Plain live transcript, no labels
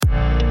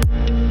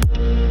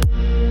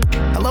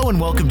and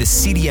welcome to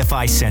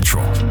CDFI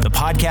Central, the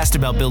podcast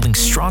about building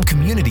strong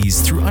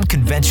communities through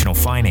unconventional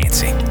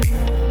financing.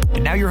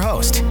 And now your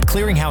host,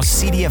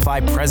 Clearinghouse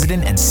CDFI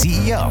President and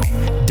CEO,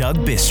 Doug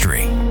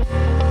Bistry.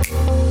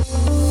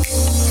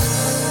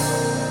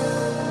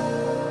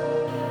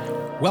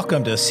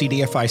 Welcome to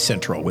CDFI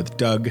Central with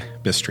Doug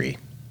Bistry.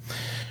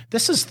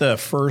 This is the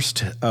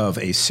first of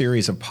a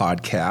series of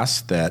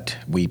podcasts that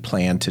we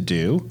plan to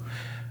do.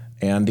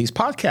 And these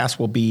podcasts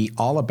will be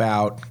all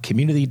about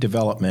community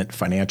development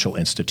financial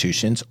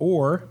institutions,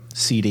 or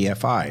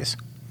CDFIs.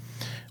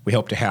 We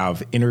hope to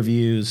have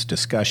interviews,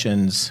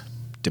 discussions,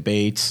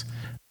 debates,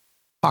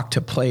 talk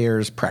to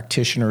players,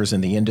 practitioners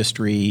in the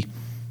industry,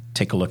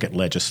 take a look at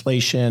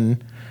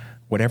legislation.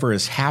 Whatever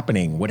is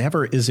happening,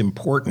 whatever is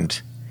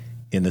important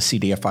in the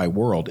CDFI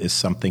world is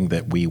something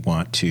that we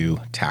want to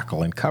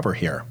tackle and cover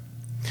here.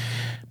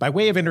 By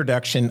way of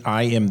introduction,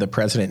 I am the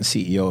president and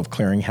CEO of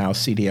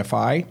Clearinghouse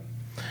CDFI.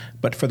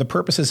 But for the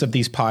purposes of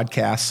these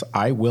podcasts,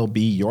 I will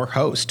be your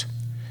host,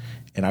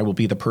 and I will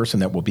be the person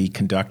that will be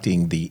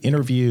conducting the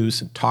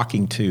interviews,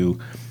 talking to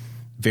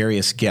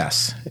various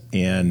guests,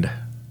 and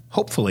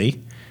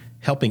hopefully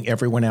helping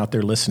everyone out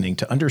there listening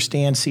to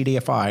understand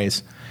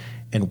CDFIs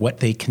and what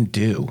they can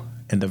do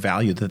and the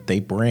value that they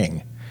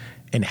bring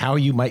and how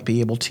you might be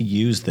able to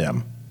use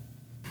them.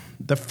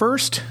 The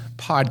first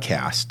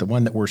podcast, the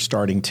one that we're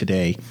starting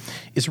today,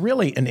 is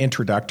really an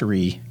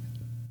introductory,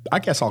 I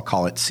guess I'll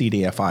call it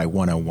CDFI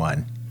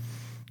 101,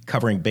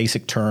 covering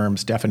basic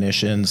terms,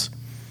 definitions.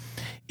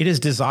 It is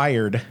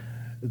desired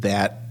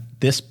that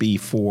this be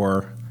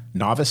for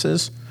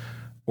novices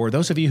or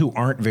those of you who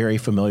aren't very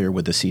familiar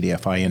with the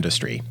CDFI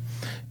industry.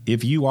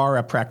 If you are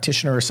a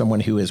practitioner or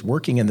someone who is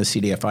working in the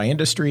CDFI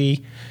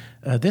industry,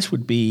 this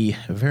would be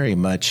very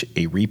much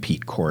a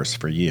repeat course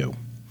for you.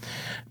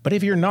 But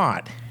if you're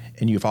not,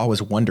 and you've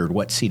always wondered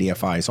what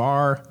CDFIs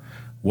are,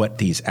 what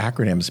these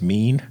acronyms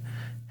mean,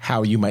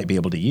 how you might be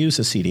able to use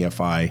a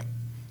CDFI,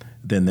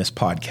 then this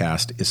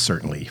podcast is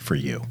certainly for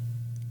you.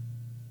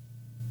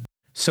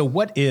 So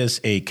what is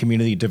a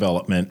community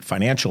development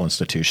financial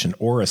institution,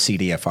 or a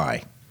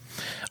CDFI?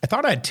 I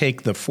thought I'd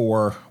take the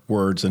four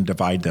words and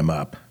divide them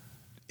up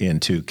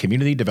into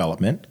community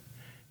development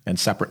and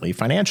separately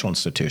financial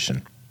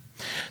institution.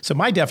 So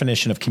my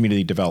definition of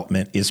community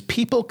development is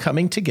people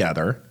coming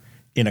together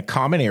in a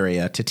common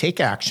area to take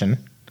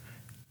action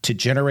to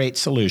generate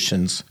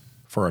solutions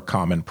for a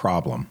common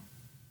problem.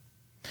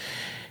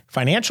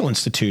 Financial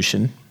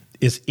institution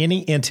is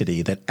any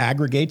entity that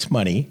aggregates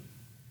money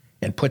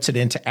and puts it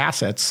into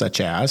assets such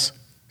as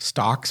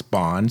stocks,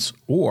 bonds,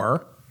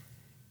 or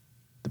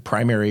the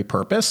primary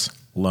purpose,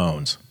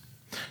 loans.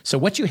 So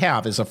what you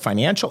have is a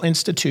financial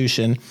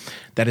institution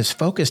that is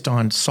focused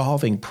on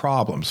solving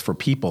problems for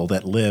people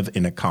that live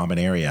in a common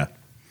area.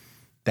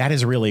 That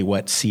is really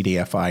what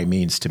CDFI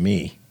means to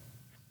me.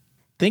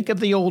 Think of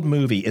the old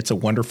movie, It's a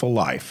Wonderful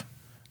Life,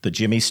 the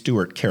Jimmy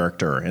Stewart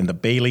character and the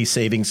Bailey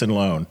Savings and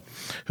Loan,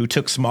 who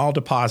took small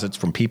deposits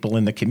from people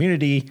in the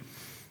community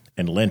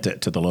and lent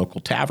it to the local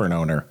tavern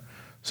owner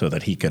so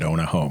that he could own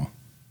a home.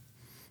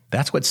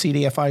 That's what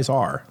CDFIs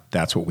are.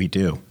 That's what we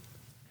do.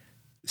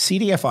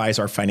 CDFIs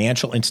are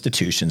financial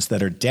institutions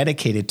that are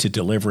dedicated to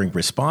delivering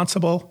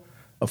responsible,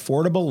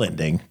 affordable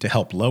lending to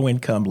help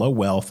low-income,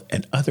 low-wealth,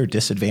 and other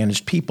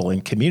disadvantaged people in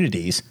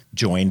communities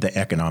join the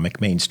economic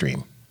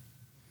mainstream.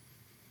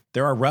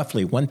 There are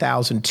roughly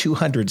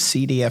 1,200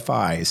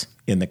 CDFIs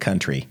in the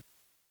country.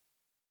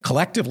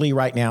 Collectively,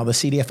 right now, the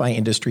CDFI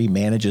industry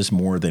manages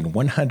more than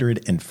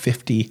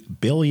 $150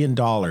 billion,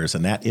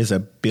 and that is a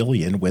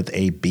billion with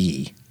a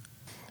B.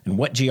 And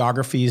what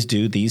geographies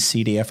do these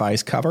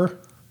CDFIs cover?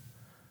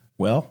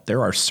 Well,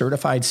 there are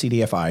certified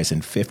CDFIs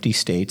in 50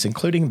 states,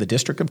 including the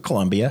District of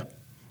Columbia,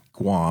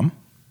 Guam,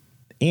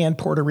 and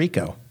Puerto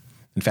Rico.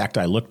 In fact,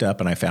 I looked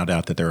up and I found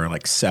out that there are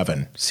like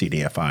 7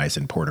 CDFIs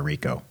in Puerto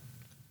Rico.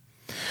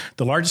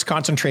 The largest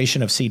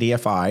concentration of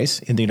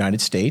CDFIs in the United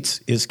States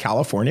is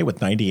California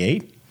with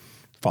 98,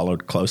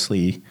 followed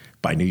closely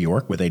by New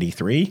York with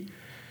 83.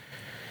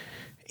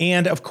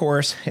 And of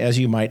course, as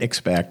you might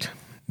expect,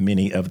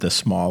 many of the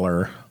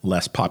smaller,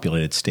 less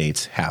populated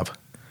states have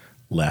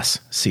less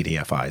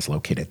CDFIs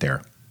located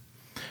there.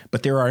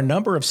 But there are a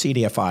number of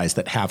CDFIs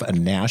that have a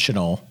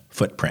national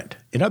footprint.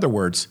 In other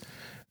words,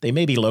 they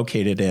may be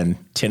located in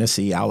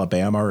Tennessee,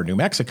 Alabama, or New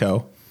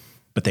Mexico,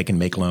 but they can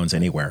make loans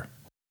anywhere.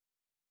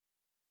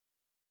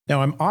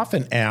 Now, I'm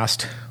often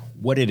asked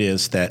what it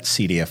is that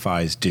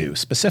CDFIs do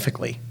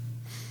specifically.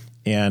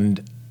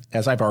 And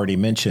as I've already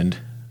mentioned,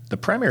 the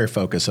primary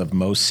focus of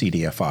most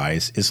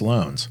CDFIs is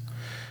loans.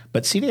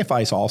 But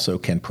CDFIs also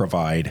can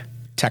provide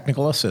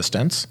technical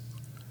assistance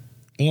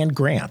and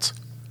grants.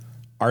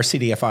 Our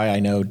CDFI, I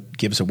know,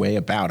 gives away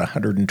about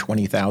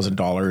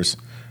 $120,000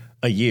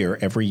 a year,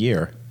 every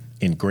year,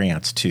 in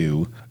grants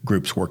to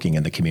groups working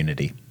in the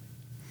community.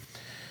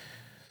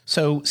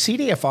 So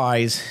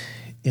CDFIs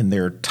in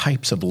their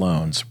types of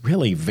loans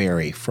really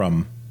vary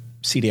from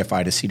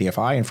CDFI to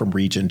CDFI and from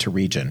region to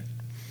region.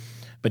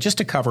 But just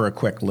to cover a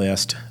quick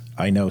list,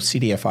 I know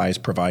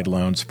CDFIs provide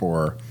loans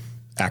for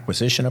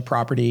acquisition of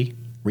property,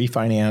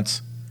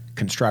 refinance,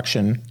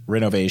 construction,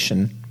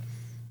 renovation,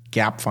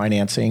 gap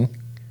financing,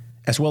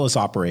 as well as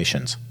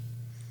operations.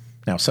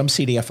 Now, some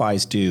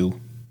CDFIs do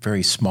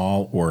very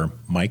small or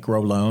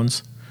micro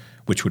loans,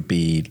 which would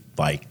be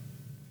like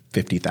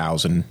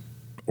 $50,000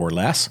 or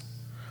less.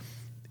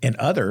 And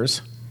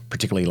others,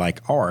 particularly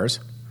like ours,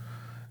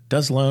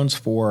 does loans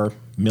for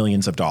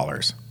millions of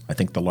dollars. I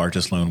think the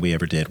largest loan we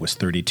ever did was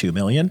 $32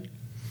 million.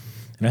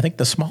 And I think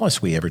the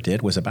smallest we ever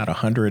did was about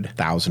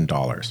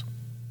 $100,000.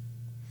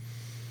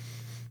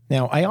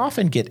 Now, I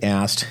often get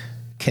asked,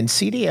 can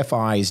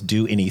CDFIs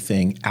do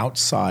anything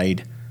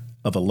outside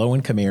of a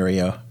low-income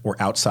area or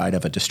outside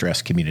of a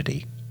distressed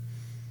community?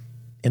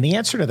 And the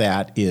answer to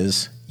that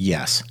is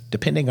yes,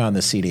 depending on the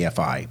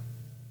CDFI.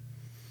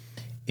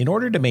 In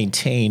order to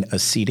maintain a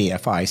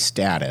CDFI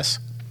status,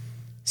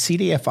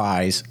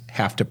 CDFIs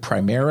have to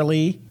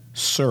primarily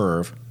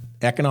serve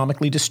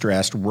economically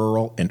distressed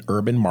rural and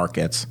urban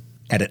markets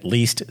at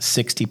least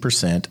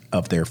 60%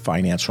 of their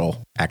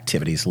financial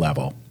activities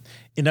level.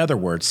 In other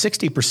words,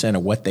 60%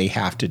 of what they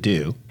have to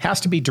do has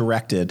to be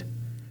directed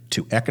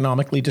to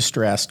economically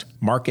distressed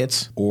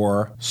markets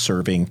or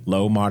serving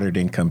low, moderate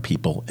income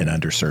people in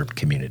underserved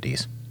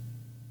communities.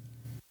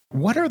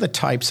 What are the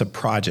types of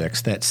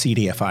projects that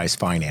CDFIs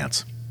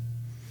finance?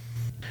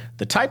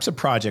 The types of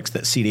projects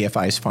that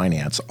CDFIs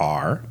finance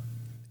are,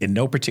 in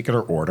no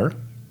particular order,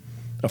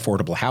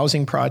 affordable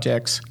housing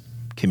projects,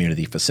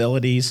 community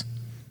facilities,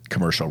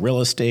 commercial real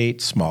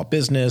estate, small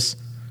business,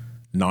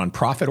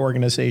 nonprofit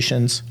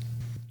organizations,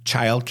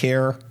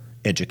 childcare,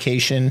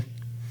 education,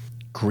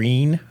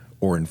 green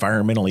or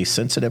environmentally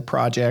sensitive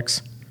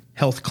projects,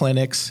 health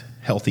clinics,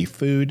 healthy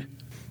food,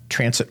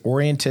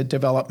 transit-oriented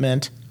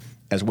development,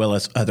 as well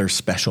as other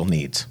special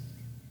needs.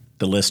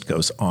 The list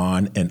goes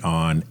on and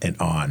on and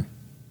on.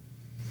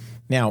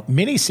 Now,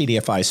 many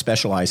CDFIs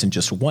specialize in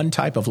just one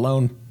type of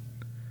loan,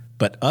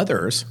 but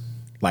others,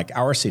 like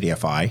our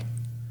CDFI,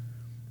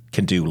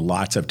 can do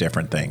lots of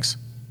different things.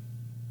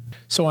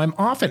 So I'm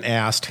often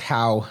asked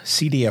how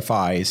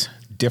CDFIs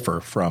differ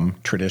from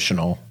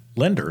traditional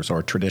lenders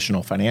or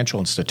traditional financial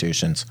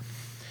institutions.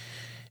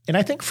 And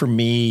I think for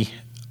me,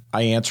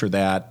 I answer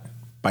that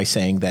by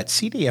saying that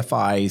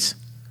CDFIs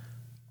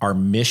are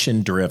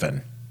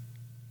mission-driven.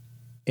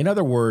 In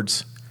other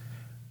words,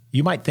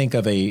 you might think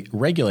of a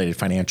regulated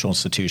financial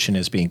institution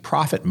as being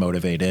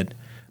profit-motivated,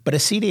 but a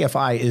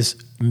CDFI is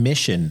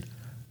mission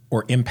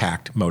or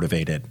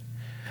impact-motivated.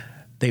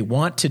 They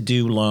want to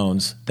do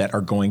loans that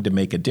are going to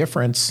make a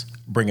difference,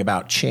 bring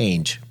about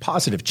change,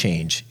 positive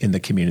change in the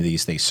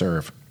communities they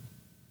serve.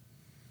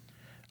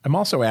 I'm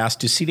also asked,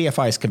 do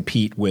CDFIs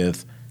compete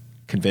with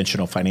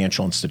conventional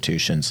financial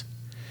institutions?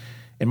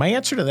 And my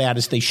answer to that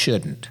is they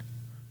shouldn't.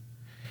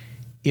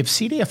 If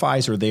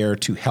CDFIs are there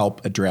to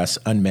help address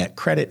unmet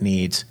credit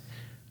needs,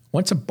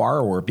 once a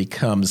borrower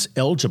becomes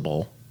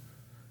eligible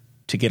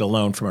to get a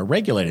loan from a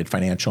regulated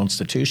financial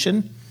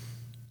institution,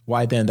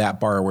 why then that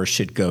borrower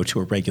should go to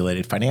a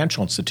regulated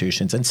financial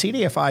institutions, and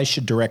CDFIs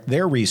should direct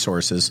their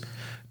resources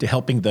to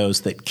helping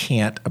those that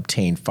can't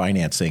obtain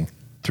financing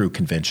through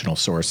conventional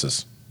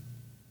sources.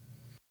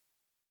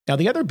 Now,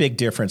 the other big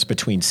difference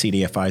between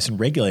CDFIs and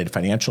regulated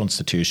financial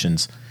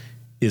institutions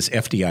is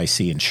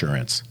FDIC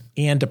insurance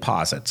and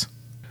deposits.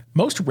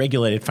 Most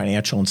regulated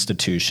financial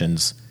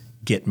institutions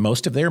get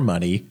most of their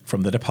money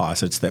from the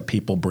deposits that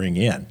people bring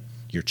in,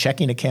 your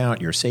checking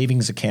account, your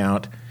savings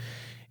account,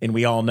 and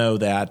we all know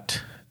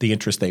that the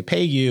interest they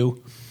pay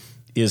you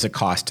is a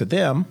cost to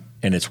them,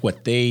 and it's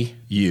what they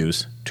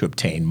use to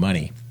obtain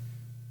money.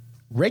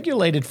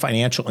 Regulated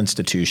financial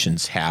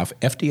institutions have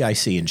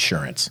FDIC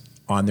insurance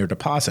on their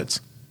deposits.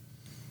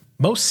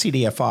 Most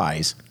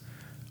CDFIs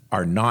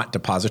are not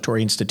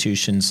depository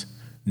institutions,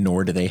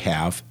 nor do they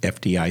have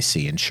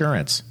FDIC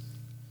insurance.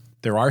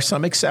 There are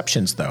some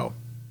exceptions, though,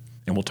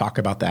 and we'll talk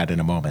about that in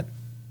a moment.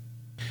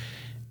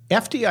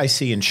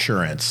 FDIC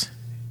insurance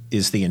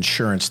is the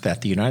insurance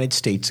that the United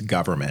States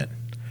government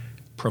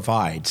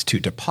provides to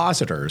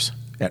depositors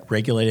at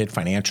regulated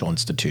financial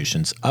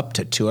institutions up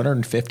to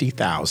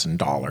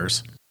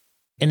 $250,000.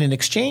 And in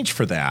exchange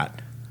for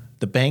that,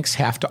 the banks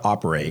have to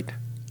operate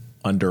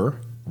under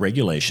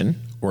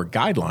regulation or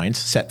guidelines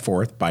set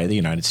forth by the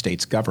United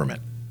States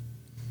government.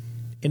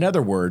 In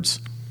other words,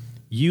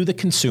 you, the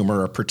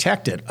consumer, are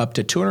protected up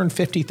to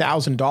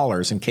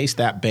 $250,000 in case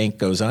that bank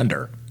goes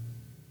under.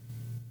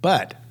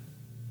 But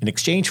in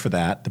exchange for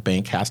that, the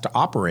bank has to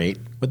operate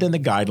within the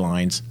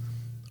guidelines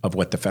of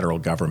what the federal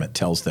government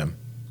tells them.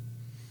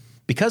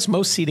 Because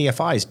most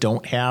CDFIs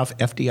don't have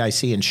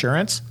FDIC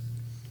insurance,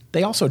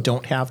 they also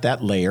don't have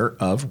that layer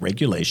of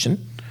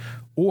regulation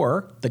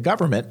or the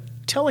government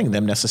telling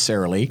them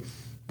necessarily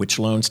which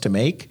loans to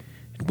make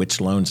and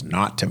which loans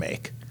not to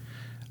make.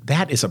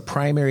 That is a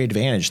primary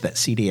advantage that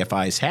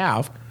CDFIs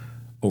have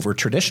over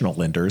traditional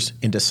lenders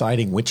in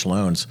deciding which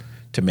loans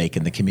to make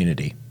in the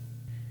community.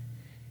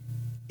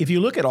 If you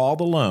look at all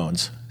the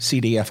loans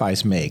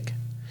CDFIs make,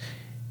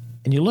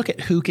 and you look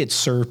at who gets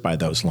served by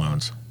those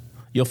loans,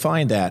 you'll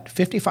find that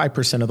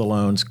 55% of the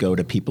loans go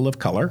to people of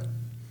color,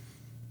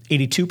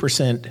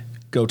 82%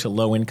 go to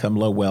low-income,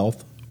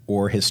 low-wealth,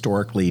 or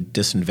historically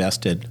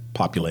disinvested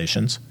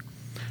populations.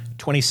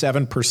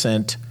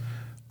 27%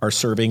 are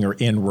serving or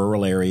in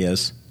rural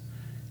areas,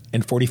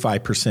 and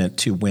 45%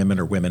 to women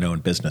or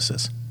women-owned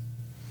businesses.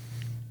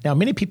 Now,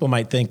 many people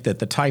might think that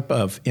the type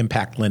of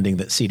impact lending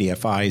that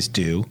CDFIs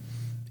do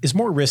is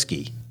more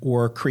risky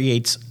or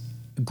creates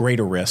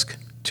greater risk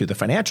to the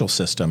financial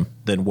system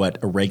than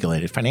what a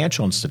regulated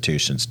financial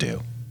institutions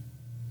do.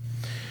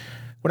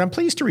 What I'm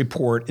pleased to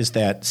report is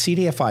that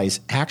CDFIs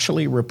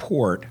actually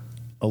report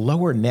a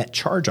lower net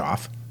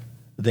charge-off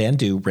than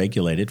do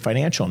regulated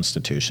financial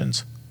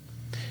institutions.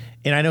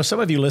 And I know some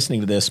of you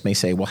listening to this may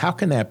say, well, how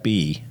can that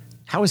be?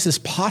 How is this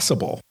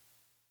possible?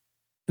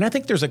 And I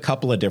think there's a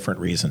couple of different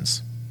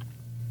reasons.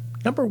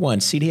 Number one,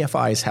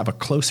 CDFIs have a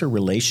closer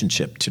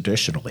relationship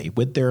traditionally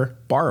with their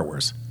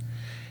borrowers.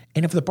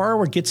 And if the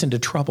borrower gets into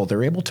trouble,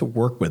 they're able to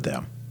work with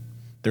them.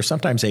 They're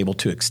sometimes able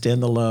to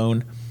extend the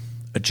loan,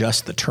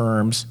 adjust the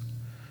terms.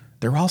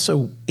 They're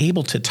also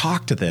able to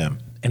talk to them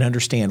and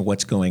understand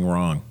what's going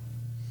wrong.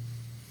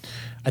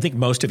 I think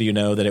most of you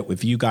know that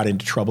if you got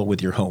into trouble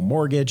with your home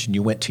mortgage and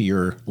you went to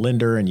your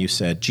lender and you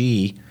said,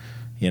 gee,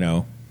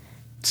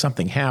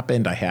 something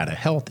happened, I had a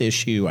health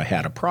issue, I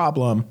had a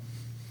problem,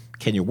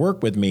 can you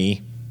work with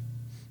me?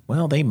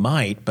 Well, they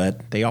might,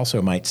 but they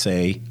also might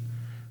say,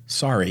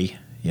 sorry,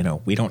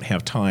 we don't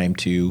have time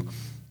to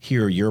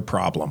hear your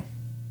problem.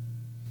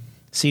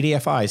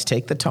 CDFIs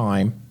take the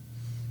time,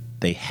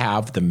 they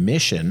have the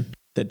mission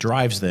that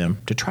drives them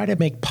to try to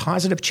make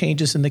positive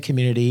changes in the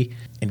community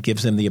and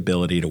gives them the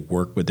ability to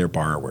work with their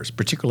borrowers,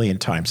 particularly in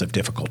times of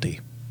difficulty.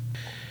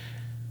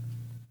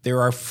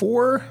 There are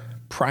 4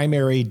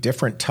 primary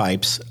different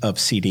types of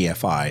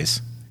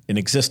CDFIs in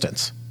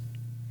existence.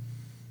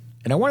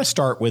 And I want to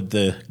start with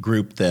the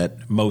group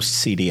that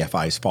most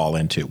CDFIs fall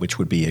into, which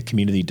would be a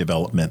community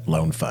development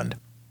loan fund.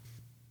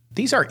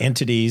 These are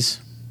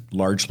entities,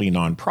 largely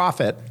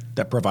nonprofit,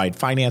 that provide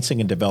financing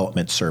and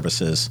development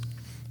services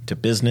to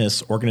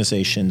business,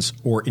 organizations,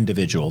 or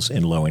individuals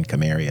in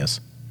low-income areas.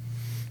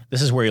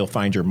 This is where you'll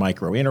find your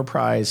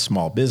micro-enterprise,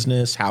 small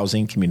business,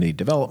 housing, community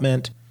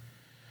development.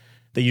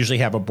 They usually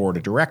have a board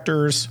of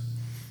directors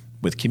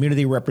with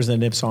community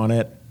representatives on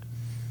it,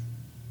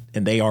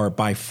 and they are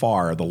by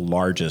far the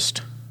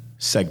largest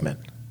segment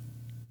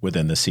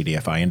within the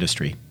CDFI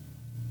industry.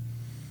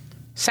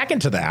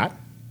 Second to that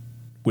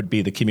would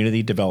be the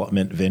community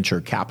development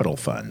venture capital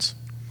funds.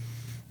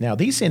 Now,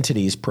 these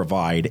entities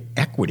provide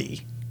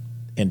equity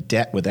and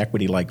debt with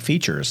equity-like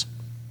features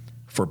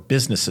for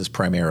businesses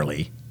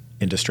primarily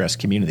in distressed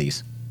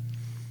communities.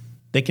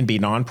 They can be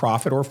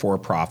nonprofit or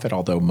for-profit,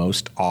 although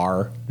most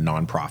are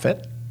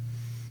nonprofit.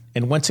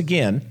 And once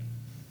again,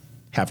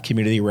 have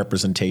community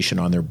representation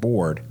on their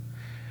board.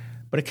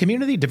 But a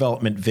community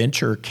development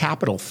venture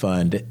capital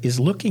fund is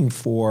looking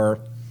for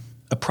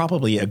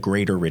probably a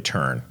greater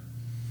return.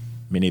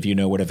 Many of you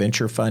know what a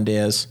venture fund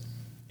is.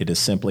 It is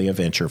simply a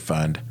venture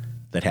fund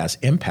that has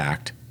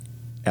impact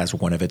as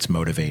one of its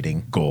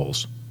motivating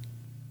goals.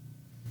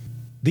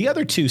 The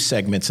other 2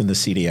 segments in the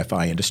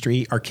CDFI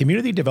industry are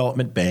community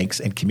development banks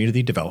and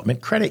community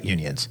development credit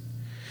unions.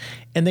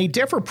 And they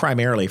differ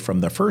primarily from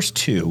the first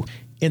 2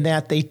 in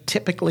that they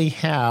typically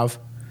have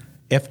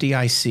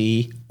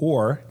FDIC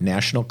or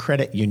National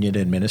Credit Union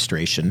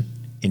Administration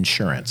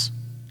insurance.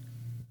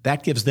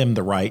 That gives them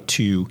the right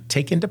to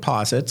take in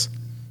deposits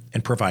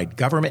and provide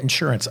government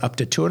insurance up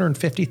to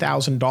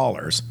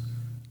 $250,000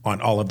 on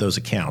all of those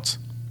accounts.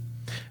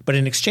 But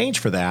in exchange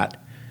for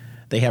that,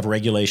 they have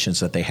regulations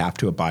that they have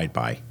to abide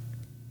by.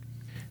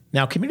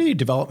 Now, community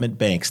development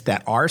banks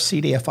that are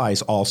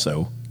CDFIs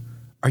also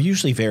are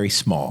usually very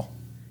small,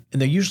 and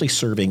they're usually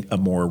serving a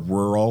more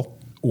rural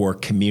or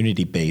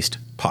community-based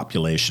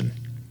population.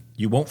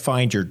 You won't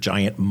find your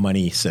giant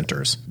money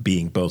centers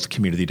being both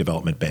community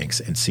development banks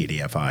and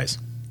CDFIs.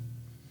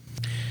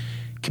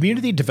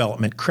 Community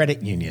development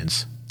credit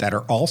unions that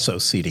are also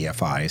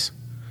CDFIs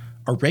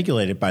are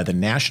regulated by the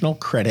National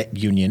Credit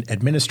Union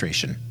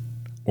Administration,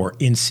 or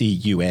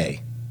NCUA,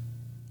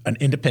 an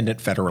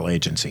independent federal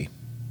agency.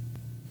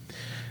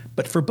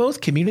 But for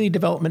both community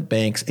development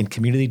banks and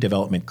community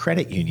development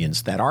credit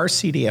unions that are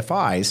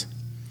CDFIs,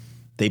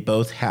 they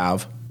both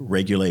have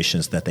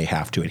regulations that they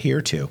have to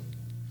adhere to.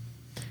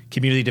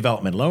 Community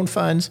development loan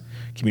funds,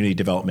 community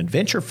development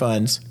venture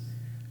funds,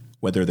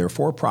 whether they're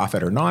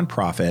for-profit or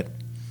nonprofit,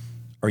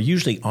 are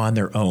usually on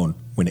their own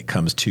when it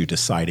comes to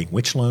deciding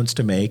which loans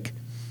to make,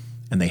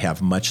 and they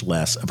have much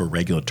less of a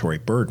regulatory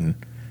burden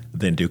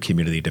than do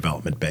community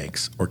development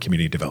banks or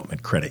community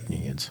development credit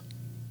unions.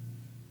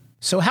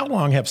 So how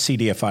long have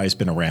CDFIs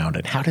been around,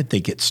 and how did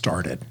they get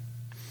started?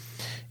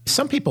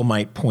 Some people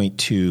might point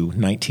to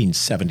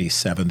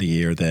 1977, the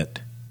year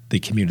that the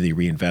Community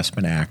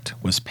Reinvestment Act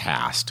was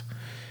passed.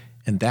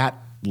 And that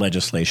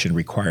legislation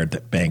required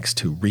that banks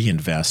to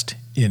reinvest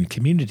in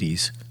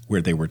communities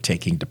where they were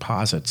taking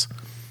deposits.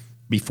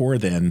 Before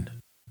then,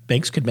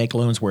 banks could make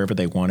loans wherever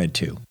they wanted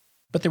to.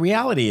 But the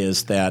reality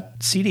is that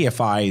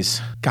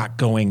CDFIs got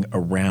going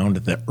around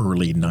the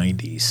early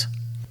 90s.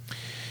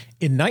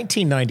 In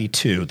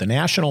 1992, the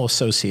National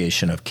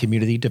Association of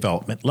Community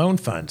Development Loan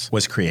Funds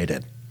was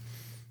created.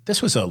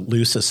 This was a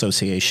loose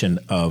association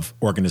of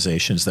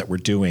organizations that were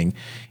doing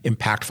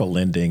impactful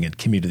lending and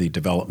community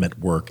development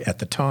work at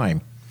the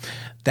time.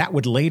 That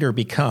would later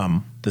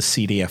become the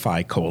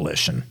CDFI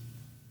Coalition.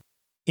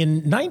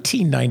 In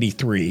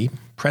 1993,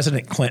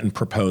 President Clinton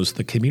proposed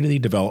the Community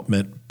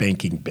Development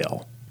Banking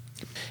Bill,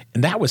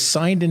 and that was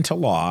signed into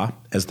law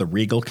as the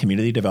Regal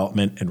Community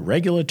Development and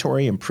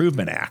Regulatory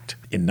Improvement Act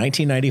in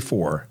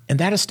 1994, and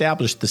that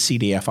established the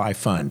CDFI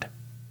Fund.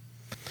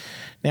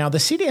 Now, the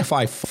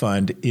CDFI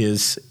Fund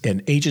is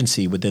an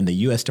agency within the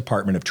U.S.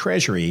 Department of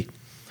Treasury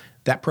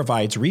that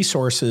provides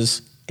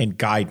resources and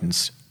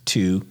guidance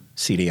to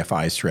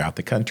CDFIs throughout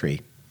the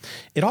country.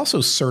 It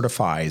also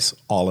certifies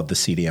all of the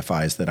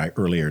CDFIs that I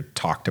earlier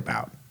talked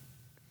about.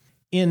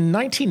 In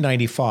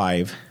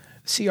 1995,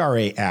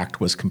 CRA Act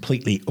was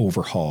completely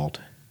overhauled,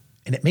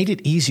 and it made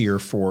it easier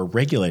for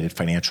regulated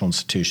financial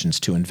institutions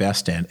to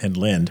invest in and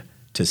lend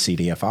to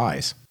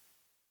CDFIs.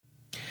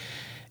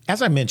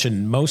 As I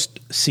mentioned,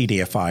 most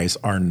CDFIs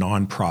are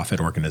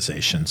nonprofit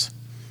organizations.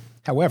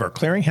 However,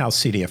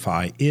 Clearinghouse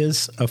CDFI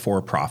is a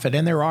for-profit,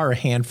 and there are a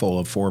handful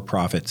of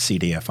for-profit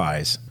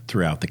CDFIs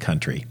throughout the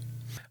country.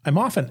 I'm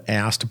often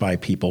asked by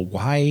people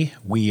why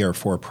we are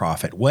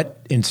for-profit.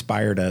 What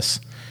inspired us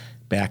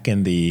back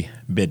in the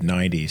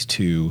mid-90s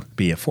to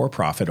be a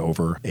for-profit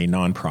over a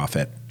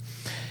nonprofit?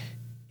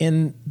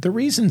 And the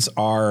reasons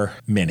are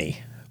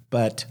many,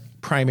 but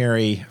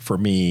primary for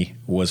me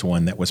was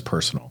one that was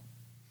personal.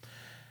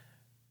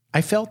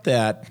 I felt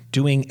that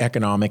doing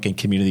economic and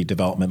community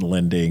development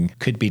lending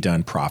could be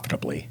done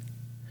profitably.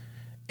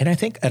 And I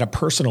think at a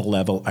personal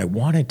level, I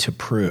wanted to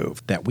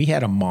prove that we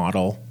had a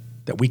model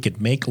that we could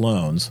make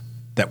loans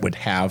that would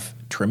have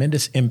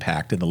tremendous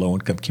impact in the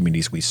low-income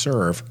communities we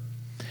serve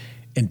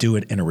and do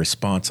it in a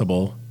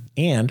responsible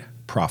and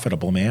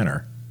profitable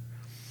manner.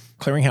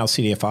 Clearinghouse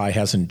CDFI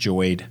has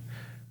enjoyed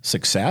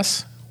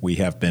success. We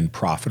have been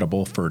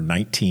profitable for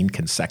 19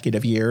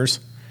 consecutive years.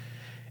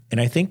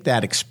 And I think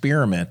that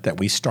experiment that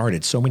we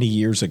started so many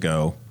years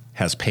ago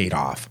has paid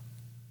off.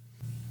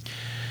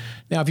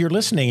 Now, if you're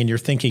listening and you're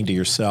thinking to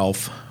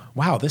yourself,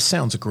 wow, this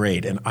sounds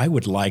great, and I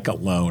would like a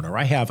loan, or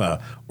I have an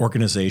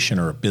organization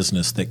or a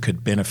business that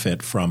could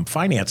benefit from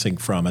financing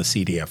from a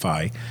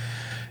CDFI,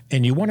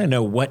 and you want to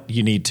know what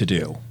you need to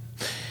do,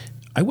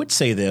 I would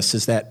say this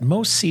is that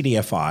most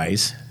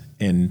CDFIs,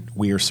 and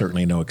we are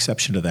certainly no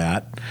exception to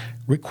that,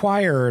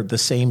 require the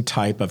same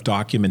type of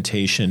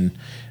documentation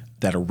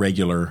that a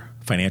regular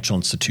financial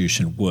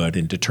institution would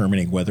in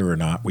determining whether or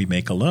not we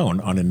make a loan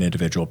on an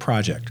individual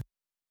project.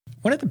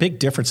 One of the big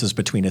differences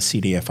between a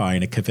CDFI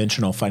and a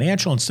conventional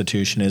financial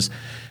institution is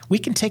we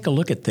can take a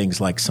look at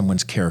things like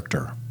someone's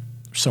character,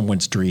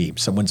 someone's dream,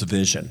 someone's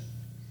vision.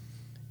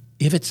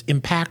 If it's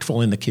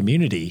impactful in the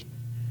community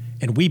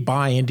and we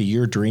buy into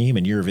your dream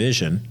and your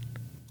vision,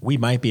 we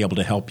might be able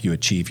to help you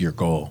achieve your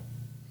goal.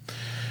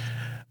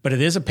 But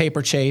it is a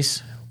paper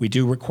chase. We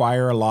do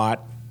require a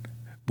lot.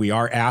 We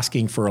are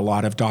asking for a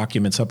lot of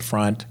documents up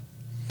front.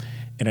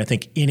 And I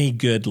think any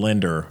good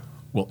lender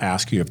will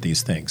ask you of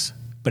these things.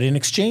 But in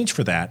exchange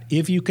for that,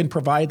 if you can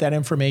provide that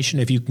information,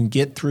 if you can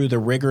get through the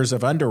rigors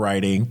of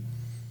underwriting,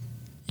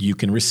 you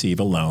can receive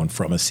a loan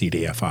from a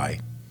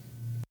CDFI.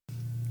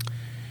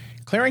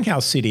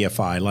 Clearinghouse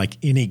CDFI, like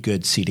any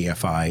good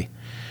CDFI,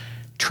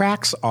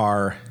 tracks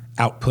our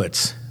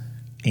outputs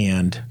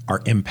and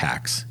our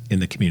impacts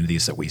in the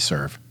communities that we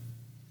serve.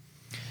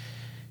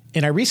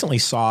 And I recently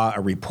saw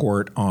a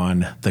report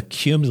on the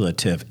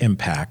cumulative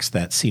impacts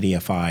that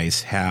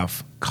CDFIs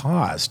have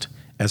caused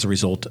as a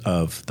result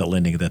of the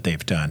lending that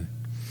they've done.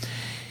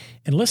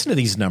 And listen to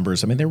these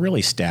numbers. I mean, they're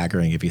really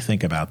staggering if you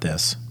think about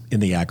this in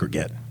the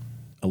aggregate.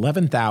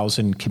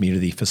 11,000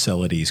 community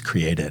facilities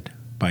created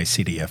by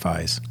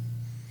CDFIs.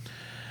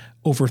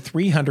 Over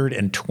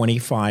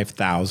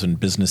 325,000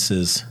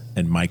 businesses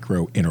and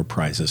micro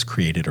enterprises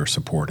created or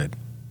supported.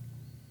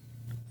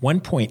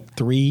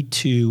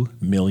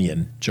 1.32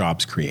 million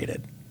jobs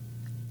created.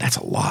 That's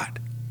a lot.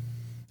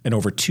 And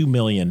over 2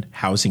 million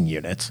housing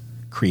units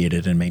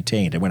created and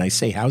maintained. And when I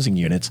say housing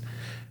units,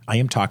 I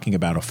am talking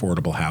about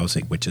affordable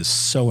housing, which is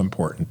so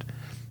important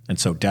and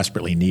so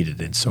desperately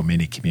needed in so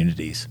many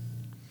communities.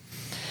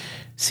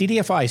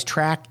 CDFIs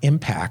track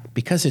impact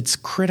because it's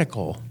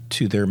critical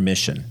to their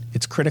mission.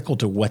 It's critical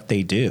to what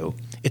they do.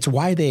 It's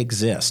why they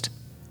exist.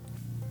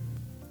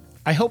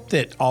 I hope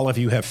that all of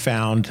you have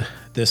found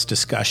this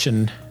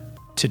discussion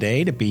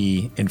today to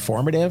be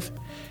informative,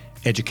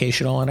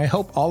 educational, and I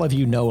hope all of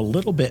you know a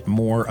little bit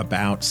more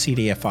about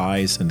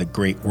CDFIs and the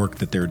great work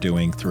that they're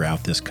doing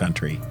throughout this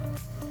country.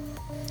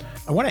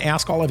 I want to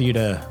ask all of you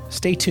to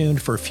stay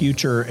tuned for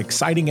future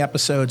exciting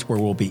episodes where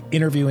we'll be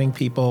interviewing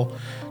people,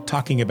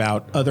 talking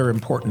about other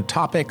important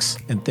topics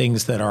and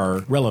things that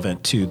are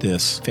relevant to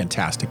this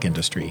fantastic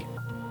industry.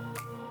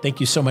 Thank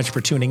you so much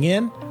for tuning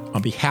in.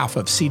 On behalf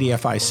of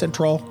CDFI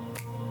Central,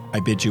 I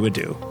bid you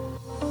adieu.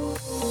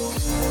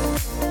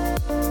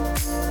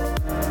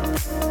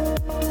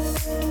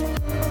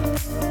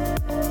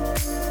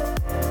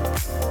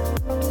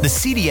 The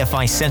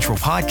CDFI Central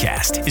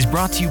podcast is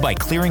brought to you by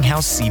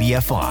Clearinghouse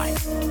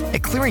CDFI.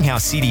 At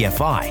Clearinghouse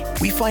CDFI,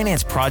 we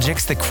finance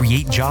projects that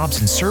create jobs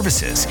and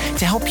services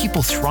to help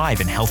people thrive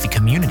in healthy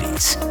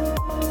communities.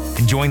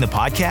 Enjoying the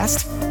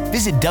podcast?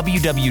 Visit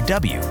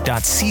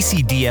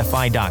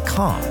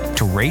www.ccdfi.com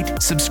to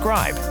rate,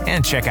 subscribe,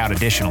 and check out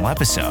additional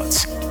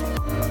episodes.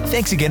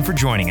 Thanks again for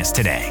joining us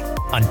today.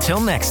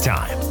 Until next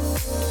time.